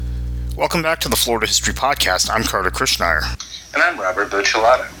Welcome back to the Florida History Podcast. I'm Carter Krishnaiyer. And I'm Robert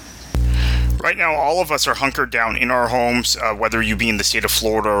Bucciolato. Right now, all of us are hunkered down in our homes, whether you be in the state of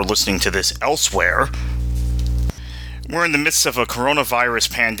Florida or listening to this elsewhere. We're in the midst of a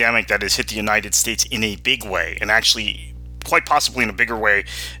coronavirus pandemic that has hit the United States in a big way, and actually quite possibly in a bigger way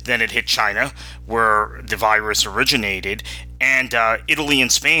than it hit China, where the virus originated, and Italy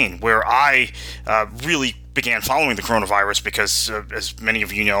and Spain, where I really began following the coronavirus because, as many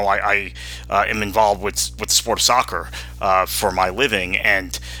of you know, I am involved with the sport of soccer for my living,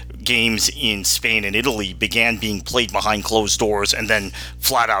 and games in Spain and Italy began being played behind closed doors and then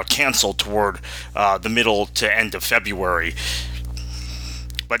flat out canceled toward the middle to end of February.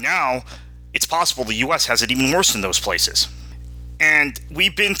 But now, it's possible the U.S. has it even worse than those places. And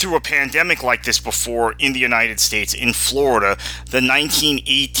we've been through a pandemic like this before in the United States, in Florida, the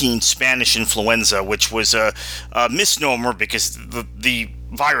 1918 Spanish influenza, which was a misnomer because the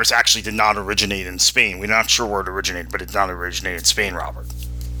virus actually did not originate in Spain. We're not sure where it originated, but it did not originate in Spain, Robert.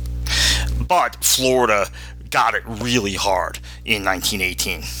 But Florida got it really hard in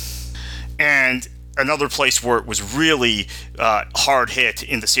 1918. And another place where it was really hard hit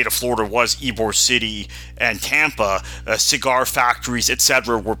in the state of Florida was Ybor City and Tampa, cigar factories,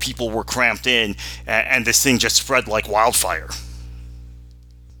 etc., where people were cramped in, and this thing just spread like wildfire.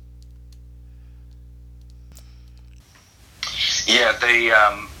 Yeah,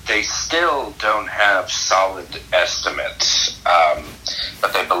 they still don't have solid estimates,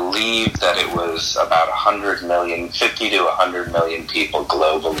 but they believe that it was about 100 million, 50 to 100 million people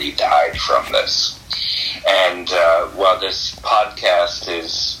globally died from this. And while this podcast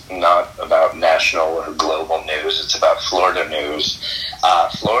is not about national or global news, it's about Florida news,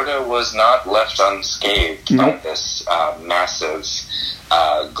 Florida was not left unscathed by this massive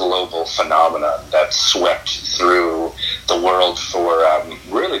global phenomenon that swept through the world for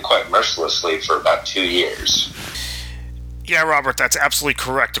really quite mercilessly for about 2 years. Yeah, Robert, that's absolutely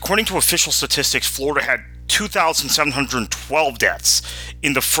correct. According to official statistics, Florida had 2,712 deaths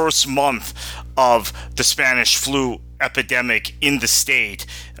in the first month of the Spanish flu epidemic in the state,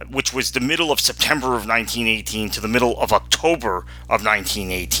 which was the middle of September of 1918 to the middle of October of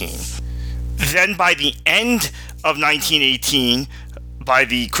 1918. Then by the end of 1918, by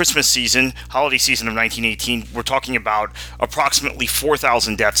the Christmas season, holiday season of 1918, we're talking about approximately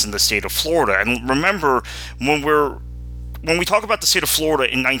 4,000 deaths in the state of Florida. And remember, when we talk about the state of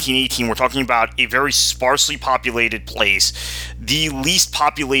Florida in 1918, we're talking about a very sparsely populated place, the least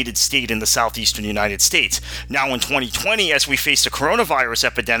populated state in the southeastern United States. Now in 2020, as we face the coronavirus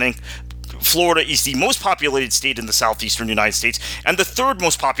epidemic, Florida is the most populated state in the southeastern United States and the third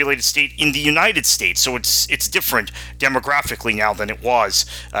most populated state in the United States. So it's different demographically now than it was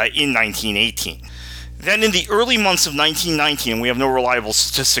in 1918. Then in the early months of 1919, and we have no reliable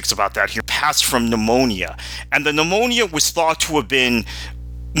statistics about that here, passed from pneumonia. And the pneumonia was thought to have been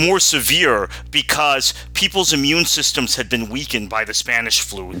more severe because people's immune systems had been weakened by the Spanish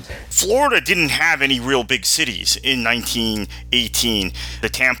flu. Florida didn't have any real big cities in 1918. The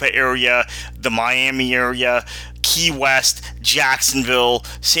Tampa area, the Miami area, Key West, Jacksonville,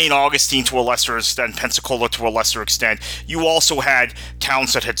 St. Augustine to a lesser extent, Pensacola to a lesser extent. You also had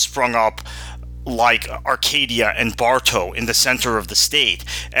towns that had sprung up like Arcadia and Bartow in the center of the state.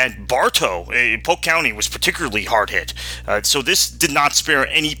 And Bartow, Polk County, was particularly hard hit. So this did not spare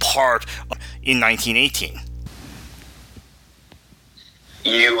any part in 1918.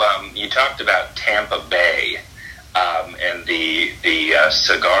 You talked about Tampa Bay and the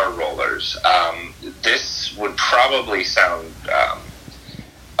cigar rollers. This would probably sound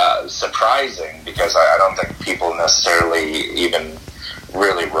surprising because I don't think people necessarily even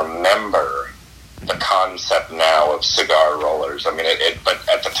really remember the concept now of cigar rollers. I mean, but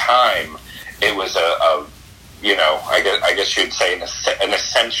at the time, it was I guess you'd say an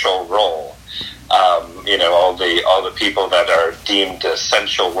essential role. All the people that are deemed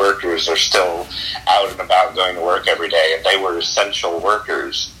essential workers are still out and about going to work every day, and they were essential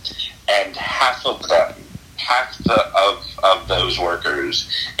workers. And half of those workers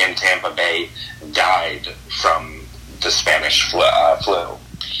in Tampa Bay died from the Spanish flu.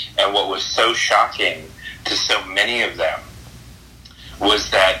 And what was so shocking to so many of them was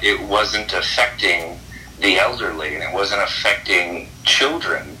that it wasn't affecting the elderly and it wasn't affecting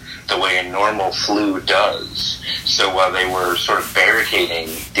children the way a normal flu does. So while they were sort of barricading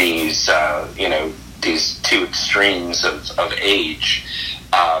these two extremes of age,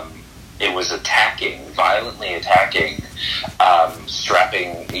 it was violently attacking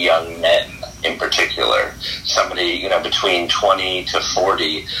strapping young men in particular. Somebody, between 20 to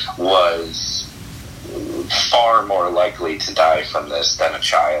 40 was far more likely to die from this than a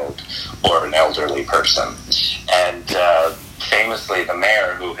child or an elderly person. And famously, the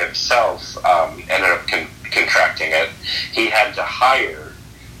mayor, who himself ended up contracting it, he had to hire,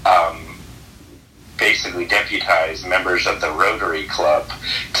 basically deputize members of the Rotary Club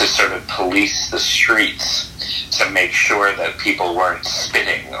to sort of police the streets to make sure that people weren't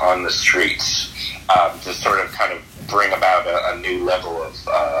spitting on the streets, to sort of kind of bring about a new level of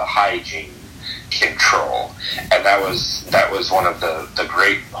hygiene control. And that was one of the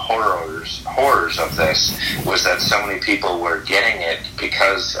great horrors of this, was that so many people were getting it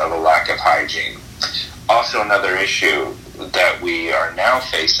because of a lack of hygiene. Also, another issue that we are now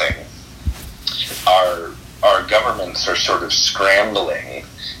facing, our governments are sort of scrambling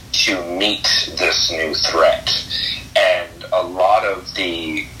to meet this new threat. And a lot of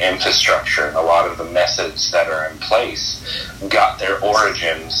the infrastructure and a lot of the methods that are in place got their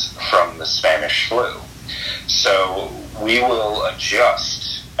origins from the Spanish flu. So we will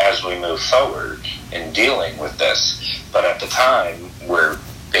adjust as we move forward in dealing with this. But at the time, we're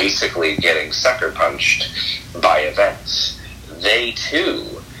basically getting sucker punched by events. They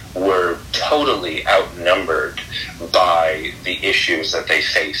too were totally outnumbered by the issues that they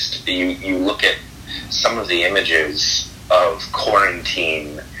faced. You look at some of the images of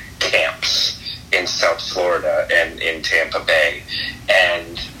quarantine camps in South Florida and in Tampa Bay,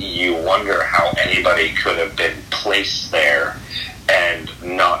 and you wonder how anybody could have been placed there and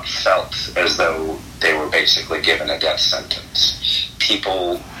not felt as though they were basically given a death sentence.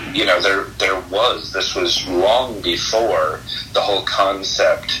 People, this was long before the whole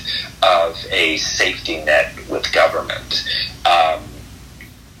concept of a safety net with government.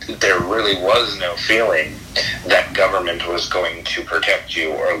 There really was no feeling that government was going to protect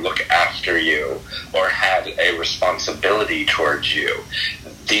you or look after you or had a responsibility towards you.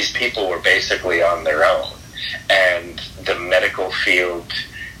 These people were basically on their own, and the medical field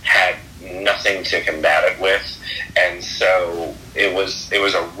had nothing to combat it with. And so it was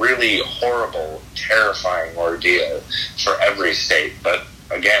a really horrible, terrifying ordeal for every state, but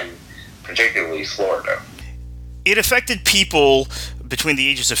again, particularly Florida. It affected people between the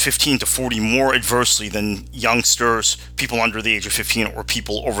ages of 15 to 40 more adversely than youngsters, people under the age of 15, or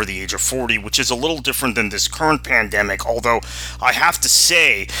people over the age of 40, which is a little different than this current pandemic. Although I have to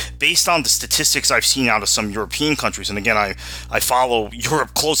say, based on the statistics I've seen out of some European countries, and again, I follow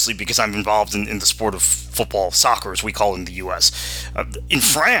Europe closely because I'm involved in the sport of football, soccer, as we call it in the U.S. In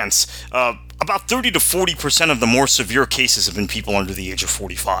France, about 30 to 40% of the more severe cases have been people under the age of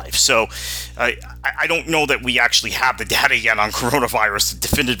 45. So I don't know that we actually have the data yet on coronavirus to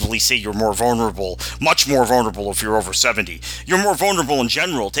definitively say you're more vulnerable, much more vulnerable if you're over 70. You're more vulnerable in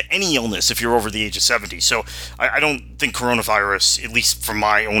general to any illness if you're over the age of 70. So I don't think coronavirus, at least from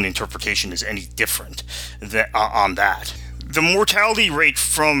my own interpretation, is any different on that. The mortality rate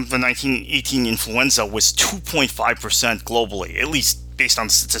from the 1918 influenza was 2.5% globally, at least based on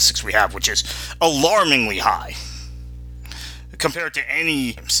the statistics we have, which is alarmingly high compared to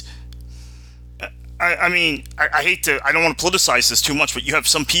any. I hate to, I don't want to politicize this too much, but you have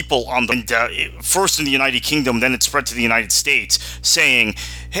some people on first in the United Kingdom, then it spread to the United States, saying,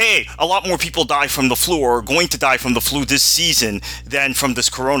 hey, a lot more people die from the flu or are going to die from the flu this season than from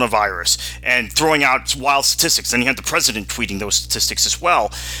this coronavirus, and throwing out wild statistics. Then you had the president tweeting those statistics as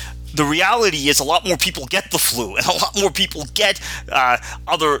well. The reality is a lot more people get the flu and a lot more people get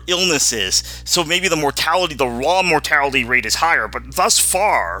other illnesses. So maybe the raw mortality rate is higher. But thus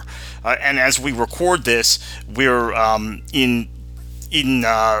far, and as we record this, we're in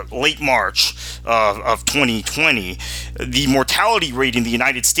late March of 2020, the mortality rate in the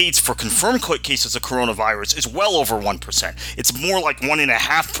United States for confirmed cases of coronavirus is well over 1%. It's more like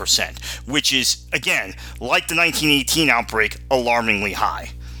 1.5%, which is, again, like the 1918 outbreak, alarmingly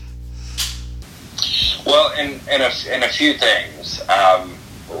high. Well, and a few things.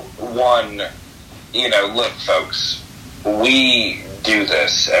 One, look, folks, we do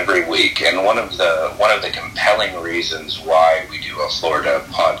this every week, and one of the compelling reasons why we do a Florida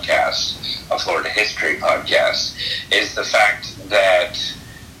podcast, a Florida history podcast, is the fact that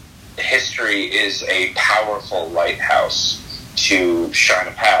history is a powerful lighthouse to shine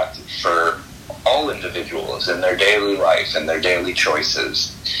a path for all individuals in their daily life and their daily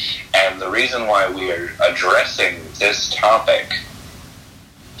choices. And the reason why we are addressing this topic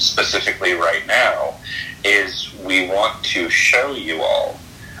specifically right now is we want to show you all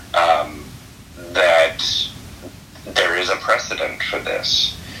that there is a precedent for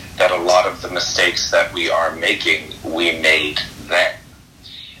this, that a lot of the mistakes that we are making, we made then.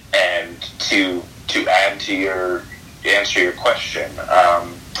 And to add to answer your question,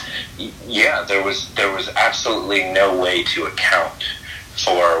 Yeah, there was absolutely no way to account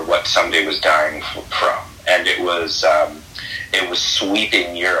for what somebody was dying from, and it was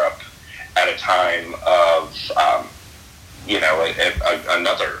sweeping Europe at a time of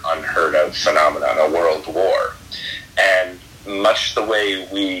another unheard of phenomenon, a world war. And much the way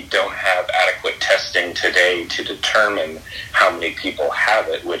we don't have adequate testing today to determine how many people have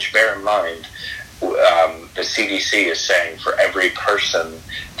it, which, bear in mind, the CDC is saying for every person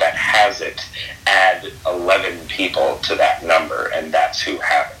that has it, add 11 people to that number, and that's who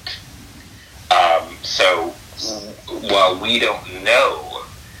have it. So while we don't know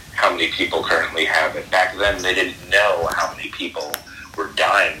how many people currently have it, back then they didn't know how many people were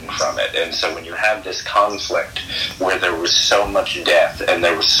dying from it. And so when you have this conflict where there was so much death and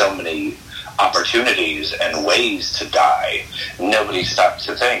there were so many opportunities and ways to die, nobody stopped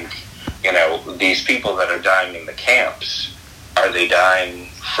to think, these people that are dying in the camps, are they dying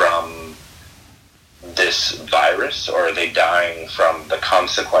from this virus, or are they dying from the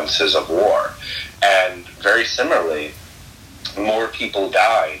consequences of war? And very similarly, more people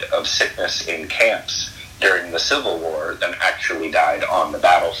died of sickness in camps during the Civil War than actually died on the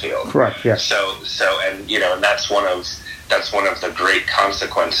battlefield. Correct. Yes. So, and that's one of the great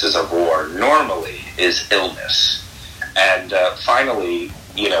consequences of war. Normally, is illness. And finally,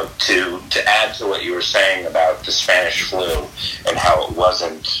 to add to what you were saying about the Spanish flu and how it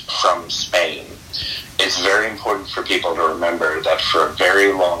wasn't from Spain, it's very important for people to remember that for a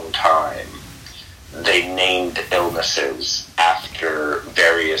very long time, they named illnesses after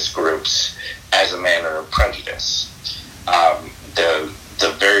various groups as a manner of prejudice.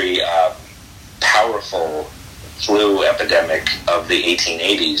 The very powerful flu epidemic of the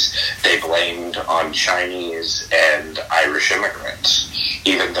 1880s, they blamed on Chinese and Irish immigrants,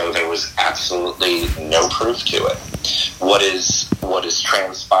 even though there was absolutely no proof to it. What is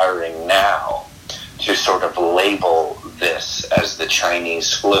transpiring now to sort of label this as the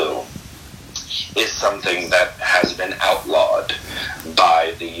Chinese flu is something that has been outlawed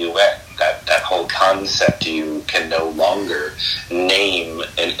by the UN. That whole concept, you can no longer name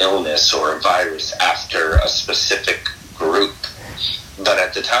an illness or a virus after a specific group. But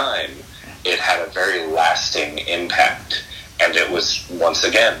at the time, it had a very lasting impact. And it was, once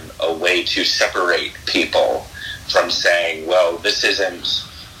again, a way to separate people from saying, well, this isn't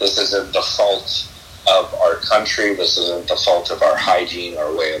the fault of our country, this isn't the fault of our hygiene,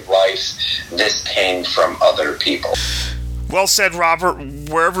 our way of life, this came from other people. Well said, Robert.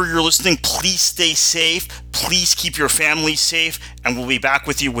 Wherever you're listening, please stay safe. Please keep your family safe, and we'll be back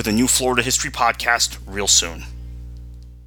with you with a new Florida History podcast real soon.